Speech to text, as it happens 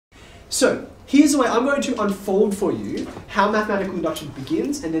So here's the way I'm going to unfold for you how mathematical induction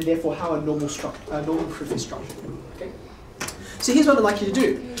begins, and then therefore how a normal proof is structured. Okay. So here's what I'd like you to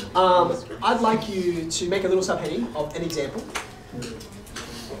do. I'd like you to make a little subheading of an example,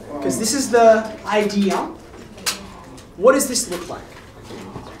 because this is the idea. What does this look like?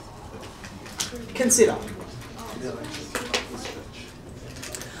 Consider.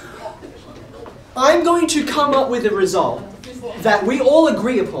 I'm going to come up with a result that we all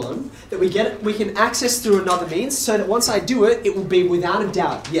agree upon, that we can access through another means, so that once I do it, it will be without a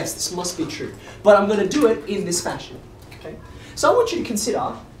doubt, yes, this must be true. But I'm going to do it in this fashion. Okay? So I want you to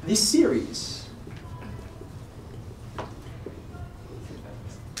consider this series.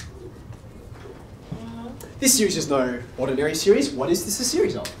 This series is no ordinary series. What is this a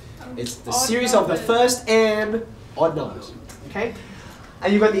series of? It's the series of the first n odd numbers. Okay?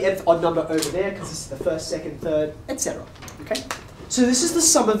 And you've got the nth odd number over there because this is the first, second, third, etc. Okay? So this is the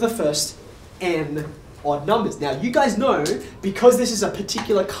sum of the first n odd numbers. Now you guys know, because this is a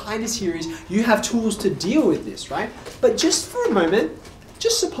particular kind of series, you have tools to deal with this, right? But just for a moment,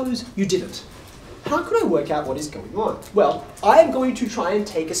 just suppose you didn't. How could I work out what is going on? Well, I am going to try and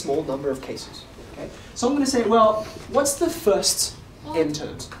take a small number of cases. Okay? So I'm going to say, well, what's the first n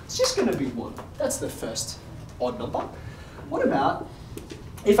terms? It's just going to be 1. That's the first odd number. What about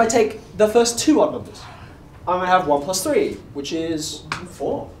if I take the first 2 odd numbers? I'm going to have 1 plus 3, which is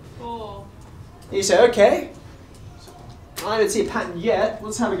 4. And you say, okay, I don't see a pattern yet.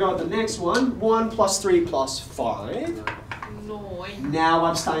 Let's have a go at the next one. 1 plus 3 plus 5. Now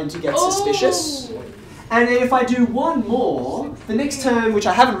I'm starting to get suspicious. And then if I do one more, the next term, which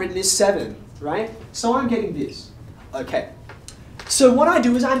I haven't written, is 7, right? So I'm getting this. Okay. So what I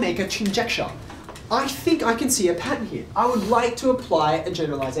do is I make a conjecture. I think I can see a pattern here. I would like to apply a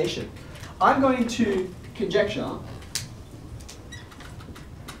generalization. I'm going to conjecture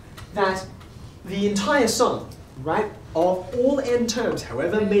that the entire sum, right, of all n terms,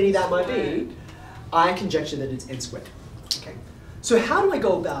 however many that might be, I conjecture that it's n squared. Okay. So how do I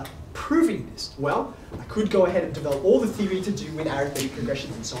go about proving this? Well, I could go ahead and develop all the theory to do with arithmetic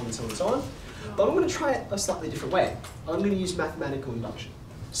progressions and so on and so on and so on. But I'm going to try it a slightly different way. I'm going to use mathematical induction.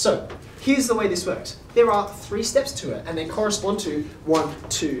 So here's the way this works. There are 3 steps to it, and they correspond to 1,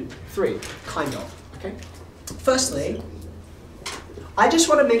 2, 3, kind of. Okay. Firstly, I just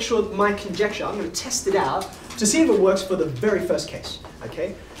want to make sure that my conjecture, I'm going to test it out to see if it works for the very first case.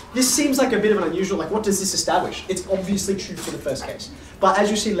 Okay. This seems like a bit of an unusual, like what does this establish? It's obviously true for the first case. But as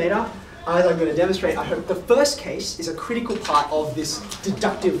you see later, as I'm going to demonstrate, I hope the first case is a critical part of this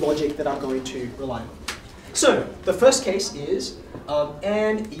deductive logic that I'm going to rely on. So the first case is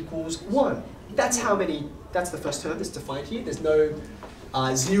n equals 1. That's how many, that's the first term that's defined here. There's no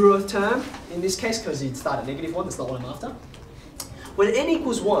 0th term in this case because you'd start at -1, that's not what I'm after. When n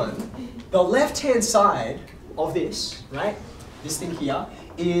equals 1, the left-hand side of this, right, this thing here,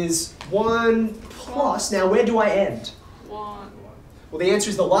 is 1 plus, now where do I end? 1. Well, the answer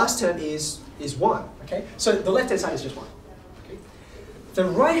is the last term is 1, okay? So the left-hand side is just 1. Okay? The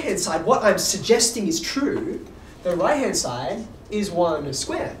right-hand side, what I'm suggesting is true, the right-hand side is 1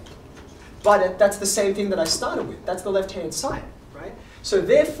 squared. But that's the same thing that I started with. That's the left-hand side, right? So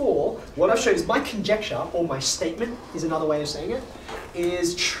therefore, what I've shown is my conjecture, or my statement is another way of saying it,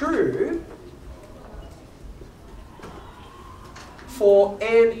 is true for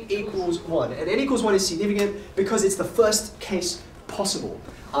n equals 1. And n equals 1 is significant because it's the first case possible.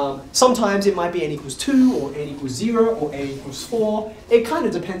 Sometimes it might be n equals 2, or n equals 0, or n equals 4. It kind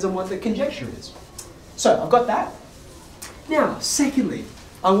of depends on what the conjecture is. So I've got that. Now, secondly,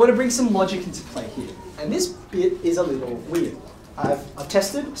 I want to bring some logic into play here. And this bit is a little weird. I've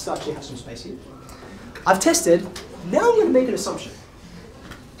tested, so I actually have some space here. I've tested, now I'm going to make an assumption.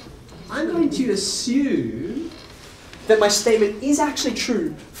 I'm going to assume that my statement is actually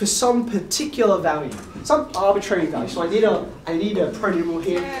true for some particular value, some arbitrary value. So I need a pronumeral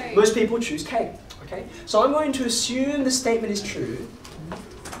here. K. Most people choose k. Okay. So I'm going to assume the statement is true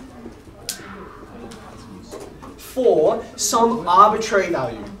for some arbitrary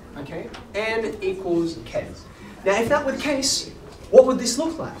value. Okay. N equals k. Now, if that were the case, what would this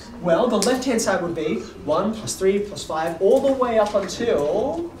look like? Well, the left-hand side would be 1 plus 3 plus 5 all the way up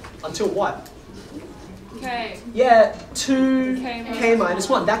until what? K. Yeah, 2k minus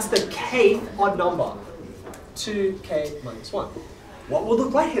 1. That's the kth odd number. 2k minus 1. What will the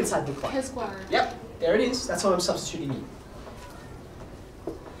right-hand side look like? K squared. Yep, there it is. That's what I'm substituting in.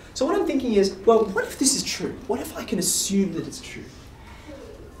 So what I'm thinking is, well, what if this is true? What if I can assume that it's true?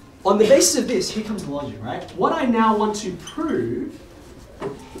 On the basis of this, here comes the logic, right? What I now want to prove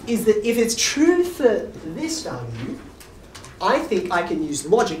is that if it's true for this value, I think I can use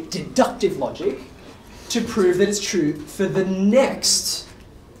logic, deductive logic, to prove that it's true for the next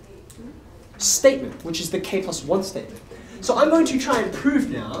statement, which is the k plus 1 statement. So I'm going to try and prove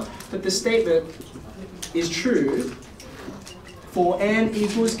now that the statement is true for n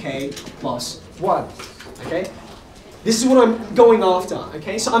equals k plus 1. Okay? This is what I'm going after.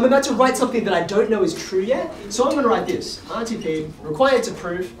 Okay? So I'm about to write something that I don't know is true yet. So I'm going to write this. RTP, required to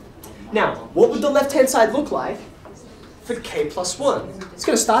prove. Now, what would the left-hand side look like for k plus 1? It's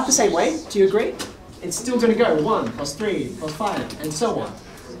going to start the same way. Do you agree? It's still going to go 1 plus 3 plus 5 and so on.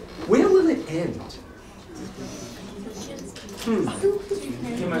 Where will it end?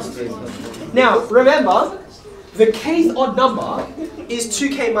 Now, remember, the kth odd number is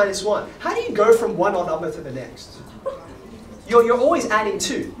 2k minus 1. How do you go from one odd number to the next? You're always adding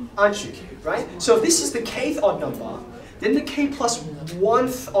 2, aren't you? Right? So if this is the kth odd number, then the k plus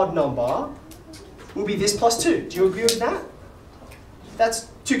 1th odd number will be this plus 2. Do you agree with that? That's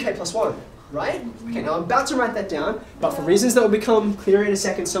 2k plus 1, right? Okay, now I'm about to write that down, but for reasons that will become clearer in a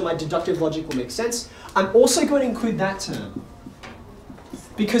second, so my deductive logic will make sense, I'm also going to include that term.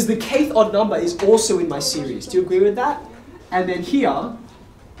 Because the kth odd number is also in my series. Do you agree with that? And then here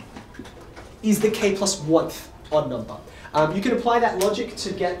is the k plus 1th odd number. You can apply that logic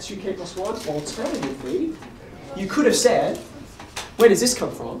to get 2k plus 1. Alternatively, you could have said, where does this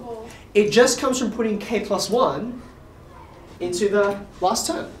come from? It just comes from putting k plus 1 into the last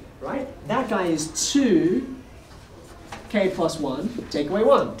term, right? That guy is 2k plus 1, take away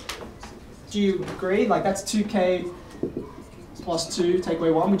 1. Do you agree? Like that's 2k plus 2, take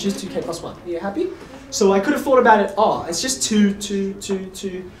away 1, which is 2k plus 1. Are you happy? So I could have thought about it, oh, it's just 2, 2, 2,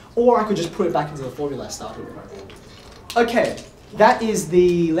 2, or I could just put it back into the formula I started with. Okay, that is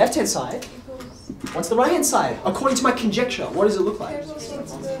the left-hand side. What's the right-hand side? According to my conjecture, what does it look like?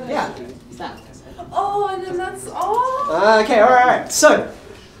 Yeah, it's that. Oh, and then that's all? Okay, alright. So,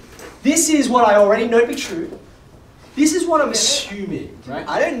 this is what I already know to be true. This is what I'm assuming, right?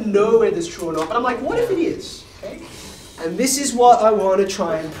 I don't know whether it's true or not, but I'm like, what if it is? Okay? And this is what I want to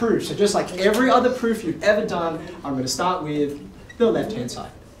try and prove. So just like every other proof you've ever done, I'm going to start with the left-hand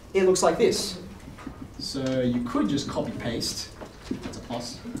side. It looks like this. So you could just copy-paste. That's a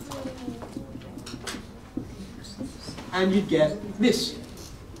plus. And you'd get this.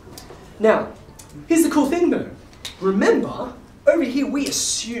 Now, here's the cool thing though. Remember, over here we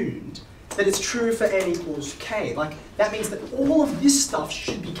assumed that it's true for n equals k. Like, that means that all of this stuff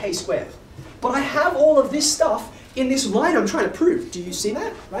should be k squared. But I have all of this stuff in this line I'm trying to prove. Do you see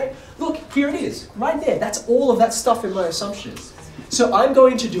that? Right? Look, here it is. Right there. That's all of that stuff in my assumption. So I'm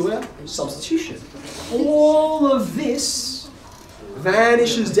going to do a substitution. All of this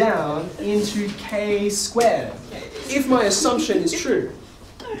vanishes down into k squared, if my assumption is true,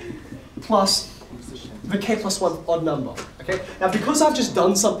 plus the k plus 1 odd number. Okay? Now, because I've just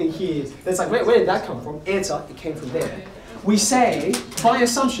done something here that's like, where did that come from? Answer, it came from there. We say, by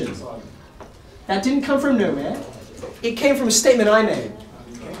assumption, that didn't come from nowhere. It came from a statement I made.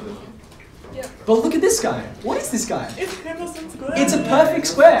 But look at this guy. What is this guy? It's a perfect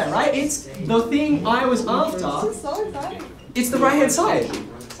square, right? It's the thing I was after. It's the right-hand side.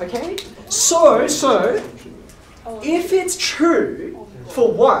 Okay? So, if it's true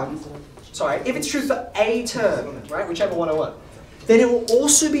for if it's true for a term, right, whichever one I want, then it will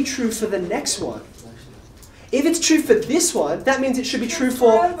also be true for the next one. If it's true for this one, that means it should be true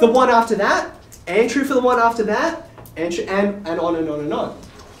for the one after that, and true for the one after that, and on and on and on.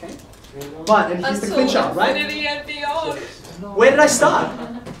 Okay? But, and here's the clincher, right? Where did I start?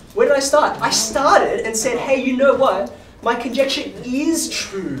 Where did I start? I started and said, hey, you know what? My conjecture is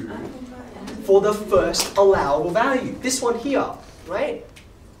true for the first allowable value. This one here, right?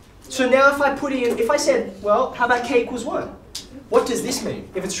 So now if I put in, if I said, well, how about k equals 1? What does this mean?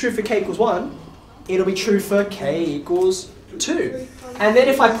 If it's true for k equals 1, it'll be true for k equals 2. And then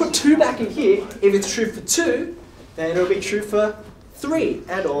if I put 2 back in here, if it's true for 2, then it'll be true for 3,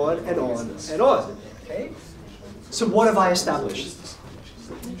 and on and on and on. Okay? So what have I established?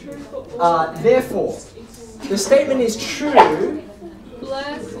 Therefore, the statement is true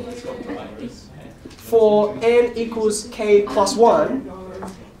for n equals k plus 1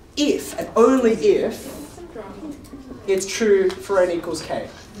 if, and only if, it's true for n equals k.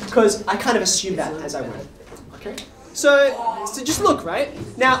 Because I kind of assumed that as I went. Okay? So just look, right?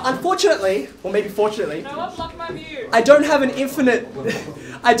 Now, unfortunately, or maybe fortunately, I don't have an infinite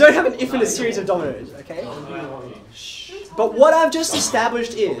series of dominoes, okay? But what I've just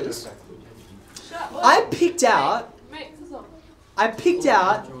established is I picked out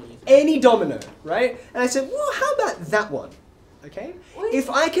any domino, right? And I said, well, how about that one? Okay? If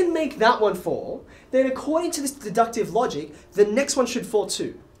I can make that one fall, then according to this deductive logic, the next one should fall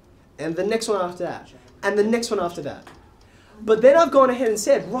too. And the next one after that. And the next one after that. But then I've gone ahead and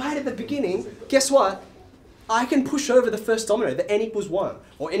said, right at the beginning, guess what? I can push over the first domino, the n equals 1,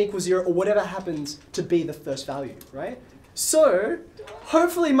 or n equals 0, or whatever happens to be the first value, right? So,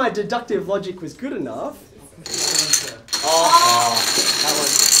 hopefully my deductive logic was good enough.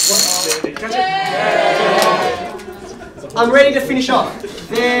 I'm ready to finish off.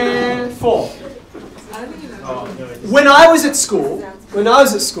 Therefore, when I was at school,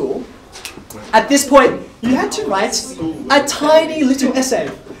 at this point, you had to write a tiny little essay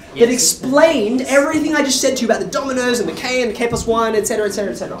that explained everything I just said to you about the dominoes and the k plus 1, etc.,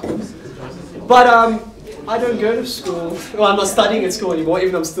 etc., etc. But I don't go to school. Well, I'm not studying at school anymore,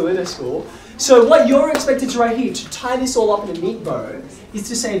 even though I'm still in a school. So what you're expected to write here, to tie this all up in a neat bow, is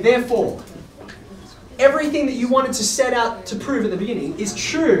to say, therefore, everything that you wanted to set out to prove at the beginning is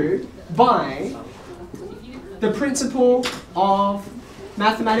true by the principle of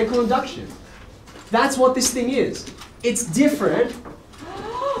mathematical induction. That's what this thing is. It's different.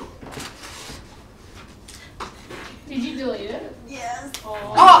 Did you delete it? Yes. Oh,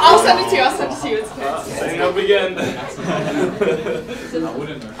 I'll send it to you. I'll send it to you. It's good. Setting up again. The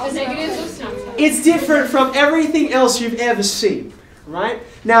negatives of Snapchat. It's different from everything else you've ever seen, right?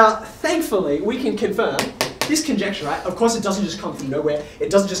 Now, thankfully, we can confirm this conjecture, right? Of course, it doesn't just come from nowhere. It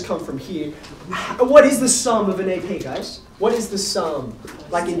doesn't just come from here. What is the sum of an AP, guys? What is the sum,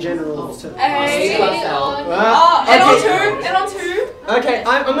 like in general terms? A on Okay. N on 2. Okay,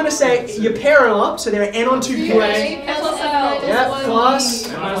 I'm going to say you pair them up, so there are n on 2 QA. Yeah, plus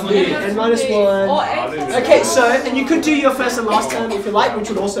n minus 1. Okay, so, and you could do your first and last term if you like, which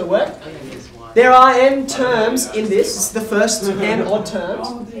would also work. There are n terms in this. It's the first n odd terms.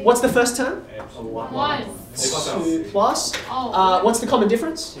 What's the first term? 1. 2 plus. What's the common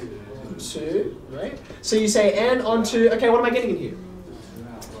difference? 2, right? So you say n on 2. Okay, what am I getting in here?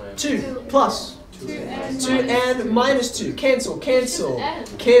 2 plus. 2n minus 2. Cancel, cancel,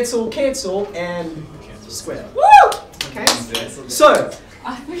 cancel, cancel, and square. Woo! Okay? So,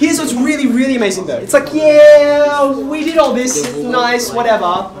 here's what's really, really amazing though. It's like, yeah, we did all this, nice,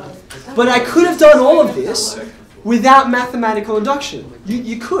 whatever. But I could have done all of this without mathematical induction.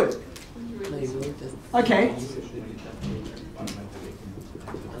 You could. Okay.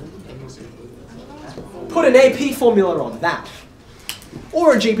 Put an AP formula on that.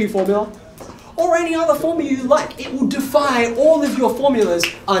 Or a GP formula. Or any other formula you like. It will defy all of your formulas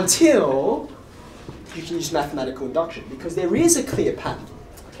until you can use mathematical induction. Because there is a clear pattern.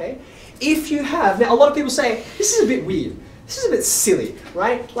 Okay? If you have, now a lot of people say, this is a bit weird. This is a bit silly,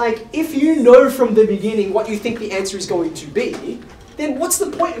 right? Like, if you know from the beginning what you think the answer is going to be, then what's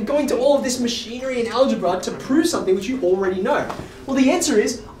the point of going to all of this machinery and algebra to prove something which you already know? Well, the answer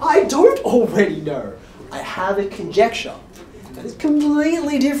is, I don't already know. I have a conjecture. That is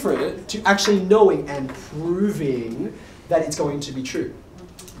completely different to actually knowing and proving that it's going to be true,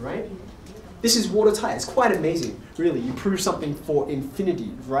 right? This is watertight. It's quite amazing, really. You prove something for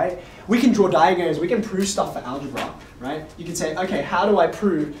infinity, right? We can draw diagrams. We can prove stuff for algebra, right? You can say, okay, how do I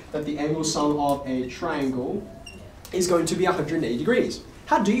prove that the angle sum of a triangle is going to be 180 degrees?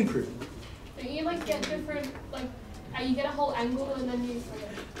 How do you prove it? Don't you like get different, like, you get a whole angle and then you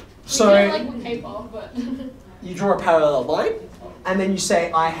So, get it, like with paper, but you draw a parallel line, and then you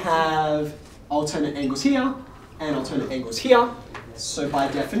say, I have alternate angles here, and alternate angles here. So by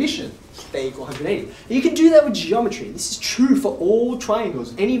definition, they equal 180. And you can do that with geometry. This is true for all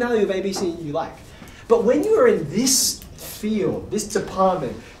triangles, any value of ABC you like. But when you are in this field, this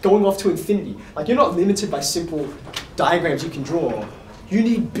department, going off to infinity, like you're not limited by simple diagrams you can draw. You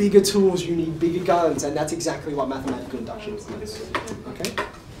need bigger tools, you need bigger guns, and that's exactly what mathematical induction is. Okay?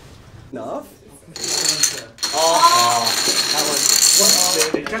 Enough?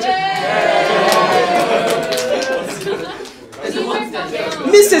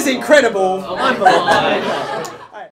 This is incredible. Unbelievable.